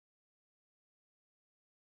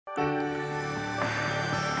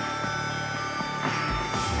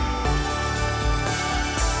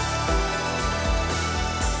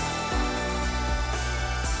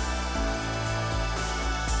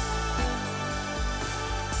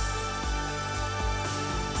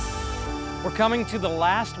We're coming to the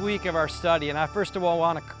last week of our study, and I first of all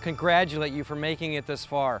want to congratulate you for making it this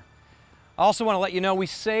far. I also want to let you know we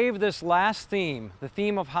saved this last theme, the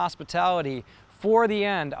theme of hospitality, for the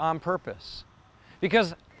end on purpose.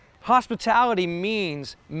 Because hospitality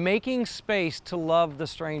means making space to love the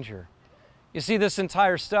stranger. You see, this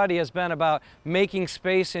entire study has been about making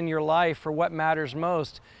space in your life for what matters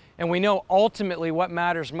most, and we know ultimately what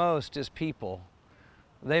matters most is people.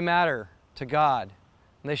 They matter to God.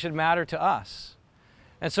 And they should matter to us.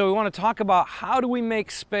 And so we want to talk about how do we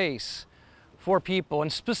make space for people,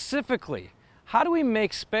 and specifically, how do we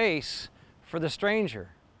make space for the stranger?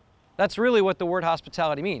 That's really what the word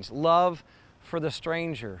hospitality means, love for the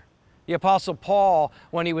stranger. The Apostle Paul,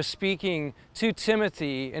 when he was speaking to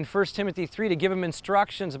Timothy in 1 Timothy 3 to give him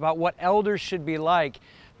instructions about what elders should be like,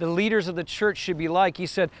 the leaders of the church should be like, he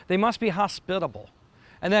said they must be hospitable.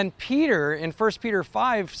 And then Peter, in 1 Peter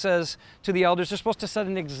 5, says to the elders, they're supposed to set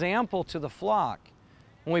an example to the flock.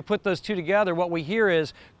 When we put those two together, what we hear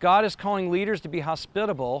is God is calling leaders to be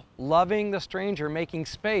hospitable, loving the stranger, making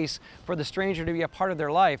space for the stranger to be a part of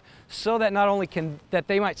their life, so that not only that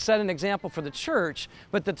they might set an example for the church,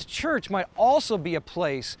 but that the church might also be a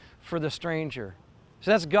place for the stranger.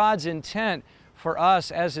 So that's God's intent for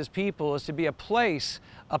us as His people, is to be a place,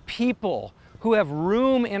 a people who have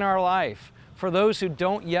room in our life for those who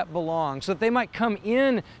don't yet belong, so that they might come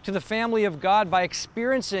in to the family of God by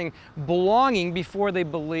experiencing belonging before they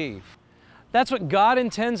believe. That's what God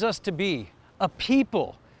intends us to be, a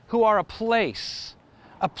people who are a place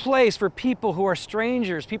for people who are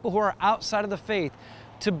strangers, people who are outside of the faith,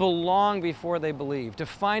 to belong before they believe, to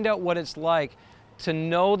find out what it's like to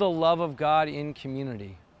know the love of God in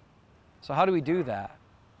community. So how do we do that?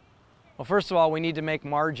 Well, first of all, we need to make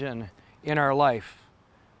margin in our life.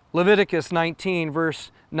 Leviticus 19,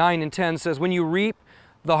 verse 9 and 10 says, "When you reap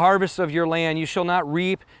the harvest of your land, you shall not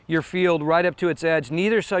reap your field right up to its edge,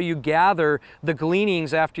 neither shall you gather the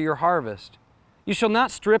gleanings after your harvest. You shall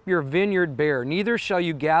not strip your vineyard bare, neither shall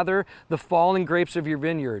you gather the fallen grapes of your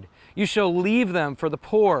vineyard. You shall leave them for the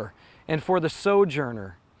poor and for the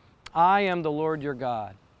sojourner. I am the Lord your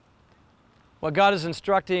God." What God is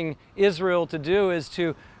instructing Israel to do is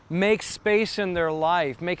to make space in their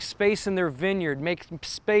life, make space in their vineyard, make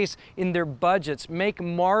space in their budgets, make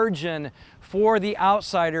margin for the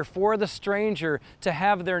outsider, for the stranger, to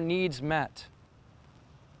have their needs met.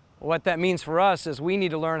 What that means for us is we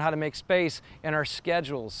need to learn how to make space in our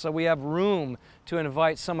schedules so we have room to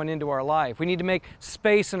invite someone into our life. We need to make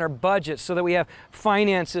space in our budget so that we have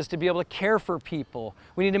finances to be able to care for people.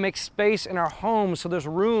 We need to make space in our homes so there's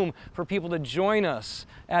room for people to join us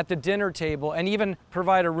at the dinner table and even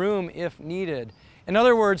provide a room if needed. In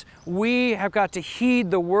other words, we have got to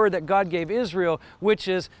heed the word that God gave Israel, which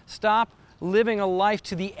is stop living a life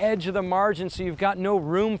to the edge of the margin so you've got no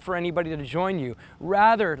room for anybody to join you.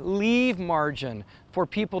 Rather, leave margin for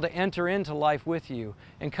people to enter into life with you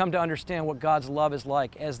and come to understand what God's love is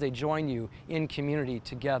like as they join you in community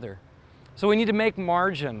together. So we need to make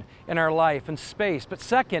margin in our life and space. But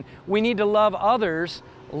second, we need to love others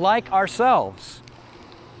like ourselves.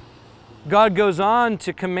 God goes on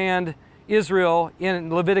to command Israel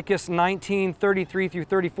in Leviticus 19, 33 through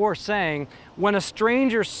 34, saying, "When a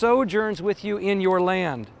stranger sojourns with you in your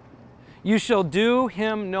land, you shall do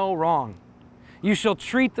him no wrong. You shall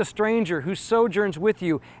treat the stranger who sojourns with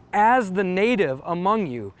you as the native among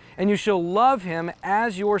you, and you shall love him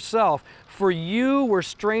as yourself, for you were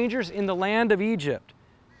strangers in the land of Egypt.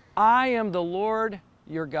 I am the Lord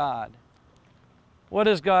your God." What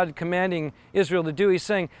is God commanding Israel to do? He's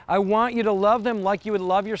saying, I want you to love them like you would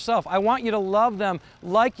love yourself. I want you to love them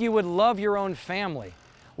like you would love your own family,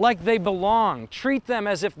 like they belong. Treat them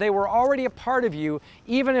as if they were already a part of you,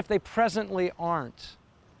 even if they presently aren't.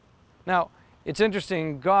 Now, it's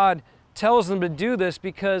interesting, God tells them to do this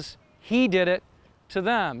because He did it to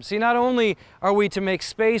them. See, not only are we to make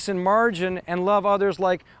space and margin and love others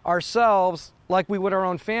like ourselves, like we would our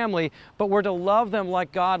own family, but we're to love them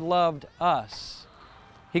like God loved us.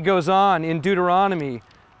 He goes on in Deuteronomy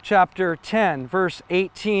chapter 10, verse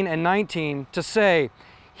 18 and 19 to say,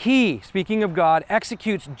 "He," speaking of God,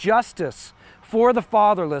 "executes justice for the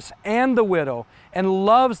fatherless and the widow and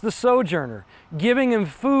loves the sojourner, giving him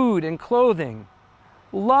food and clothing.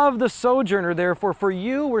 Love the sojourner, therefore, for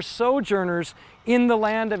you were sojourners in the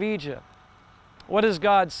land of Egypt." What is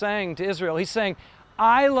God saying to Israel? He's saying,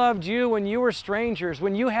 I loved you when you were strangers,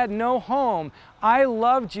 when you had no home. I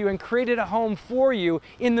loved you and created a home for you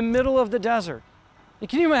in the middle of the desert.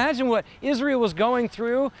 Can you imagine what Israel was going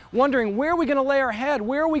through? Wondering, where are we going to lay our head?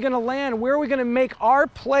 Where are we going to land? Where are we going to make our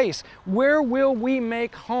place? Where will we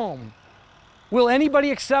make home? Will anybody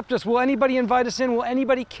accept us? Will anybody invite us in? Will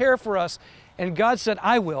anybody care for us? And God said,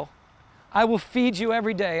 I will. I will feed you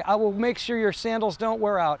every day. I will make sure your sandals don't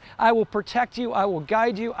wear out. I will protect you. I will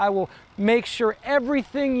guide you. I will make sure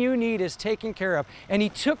everything you need is taken care of. And he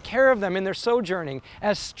took care of them in their sojourning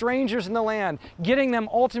as strangers in the land, getting them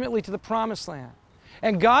ultimately to the promised land.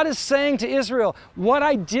 And God is saying to Israel, what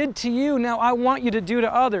I did to you, now I want you to do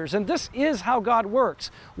to others. And this is how God works.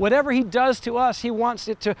 Whatever he does to us, he wants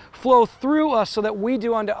it to flow through us so that we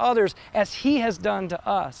do unto others as he has done to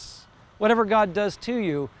us. Whatever God does to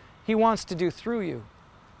you, he wants to do through you.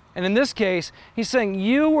 And in this case, he's saying,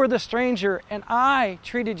 you were the stranger and I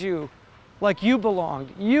treated you like you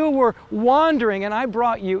belonged. You were wandering and I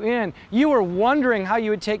brought you in. You were wondering how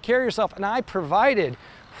you would take care of yourself and I provided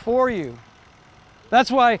for you.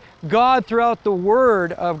 That's why God, throughout the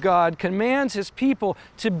Word of God, commands his people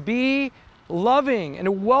to be loving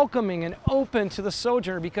and welcoming and open to the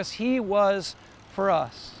sojourner because he was for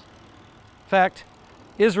us. In fact,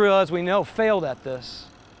 Israel, as we know, failed at this.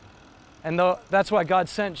 And that's why God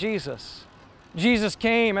sent Jesus. Jesus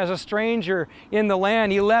came as a stranger in the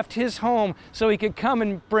land. He left his home so he could come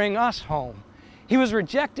and bring us home. He was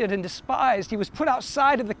rejected and despised. He was put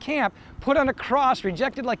outside of the camp, put on a cross,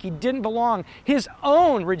 rejected like he didn't belong. His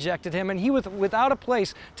own rejected him, and he was without a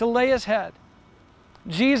place to lay his head.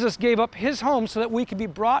 Jesus gave up his home so that we could be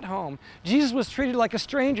brought home. Jesus was treated like a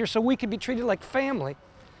stranger so we could be treated like family.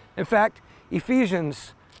 In fact,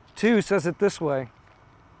 Ephesians 2 says it this way.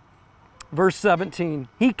 Verse 17,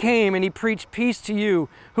 he came and he preached peace to you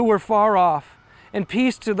who were far off and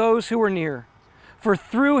peace to those who were near. For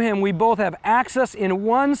through him we both have access in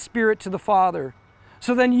one Spirit to the Father.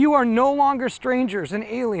 So then you are no longer strangers and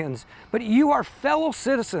aliens, but you are fellow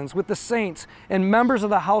citizens with the saints and members of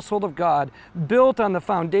the household of God, built on the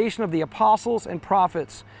foundation of the apostles and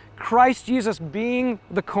prophets, Christ Jesus being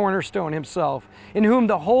the cornerstone himself, in whom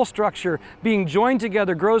the whole structure, being joined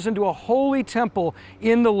together, grows into a holy temple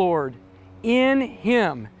in the Lord. In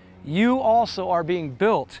him, you also are being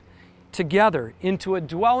built together into a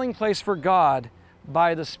dwelling place for God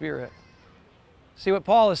by the Spirit. See, what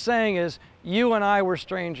Paul is saying is, you and I were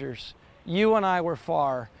strangers. You and I were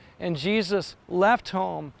far. And Jesus left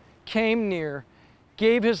home, came near,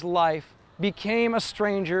 gave his life, became a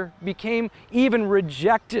stranger, became even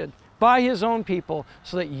rejected by his own people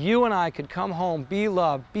so that you and I could come home, be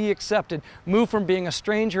loved, be accepted, move from being a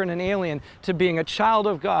stranger and an alien to being a child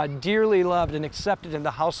of God, dearly loved and accepted in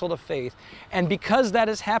the household of faith. And because that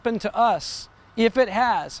has happened to us, if it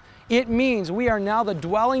has, it means we are now the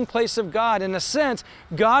dwelling place of God. In a sense,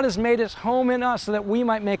 God has made his home in us so that we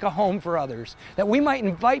might make a home for others, that we might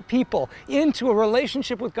invite people into a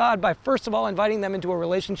relationship with God by first of all inviting them into a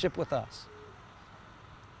relationship with us.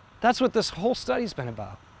 That's what this whole study's been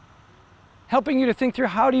about. Helping you to think through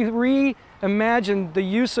how do you reimagine the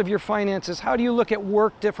use of your finances? How do you look at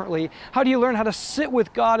work differently? How do you learn how to sit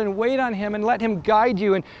with God and wait on him and let him guide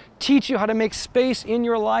you and teach you how to make space in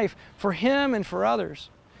your life for him and for others?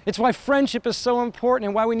 It's why friendship is so important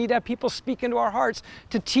and why we need to have people speak into our hearts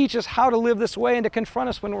to teach us how to live this way and to confront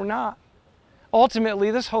us when we're not.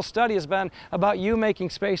 Ultimately, this whole study has been about you making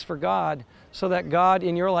space for God so that God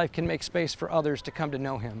in your life can make space for others to come to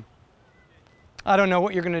know him. I don't know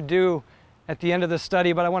what you're going to do at the end of this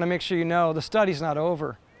study, but I want to make sure you know the study's not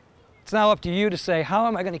over. It's now up to you to say, how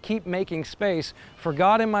am I going to keep making space for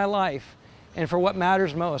God in my life and for what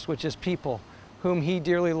matters most, which is people whom he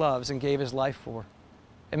dearly loves and gave his life for.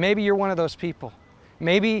 And maybe you're one of those people.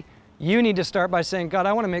 Maybe you need to start by saying, God,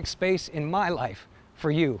 I want to make space in my life for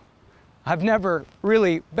you. I've never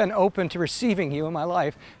really been open to receiving you in my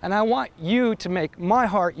life, and I want you to make my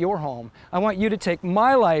heart your home. I want you to take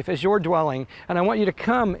my life as your dwelling, and I want you to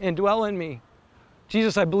come and dwell in me.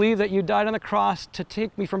 Jesus, I believe that you died on the cross to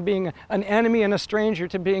take me from being an enemy and a stranger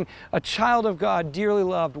to being a child of God, dearly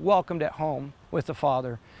loved, welcomed at home with the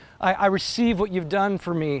Father. I receive what you've done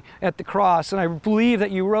for me at the cross, and I believe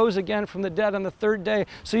that you rose again from the dead on the third day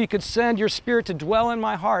so you could send your Spirit to dwell in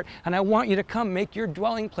my heart, and I want you to come make your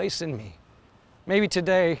dwelling place in me. Maybe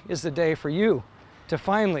today is the day for you to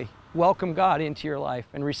finally welcome God into your life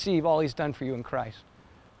and receive all he's done for you in Christ.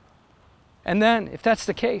 And then, if that's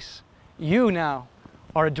the case, you now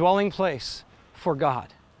are a dwelling place for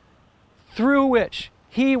God, through which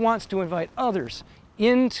he wants to invite others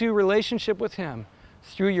into relationship with him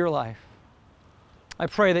through your life. I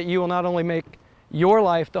pray that you will not only make your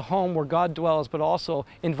life the home where God dwells, but also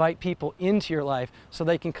invite people into your life so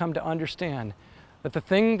they can come to understand that the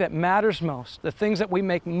thing that matters most, the things that we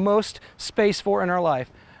make most space for in our life,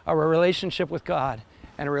 are a relationship with God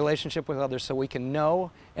and a relationship with others so we can know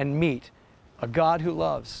and meet a God who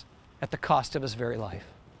loves at the cost of his very life.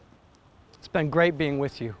 It's been great being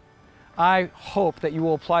with you. I hope that you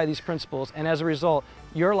will apply these principles, and as a result,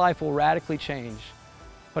 your life will radically change,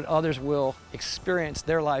 but others will experience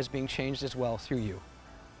their lives being changed as well through you.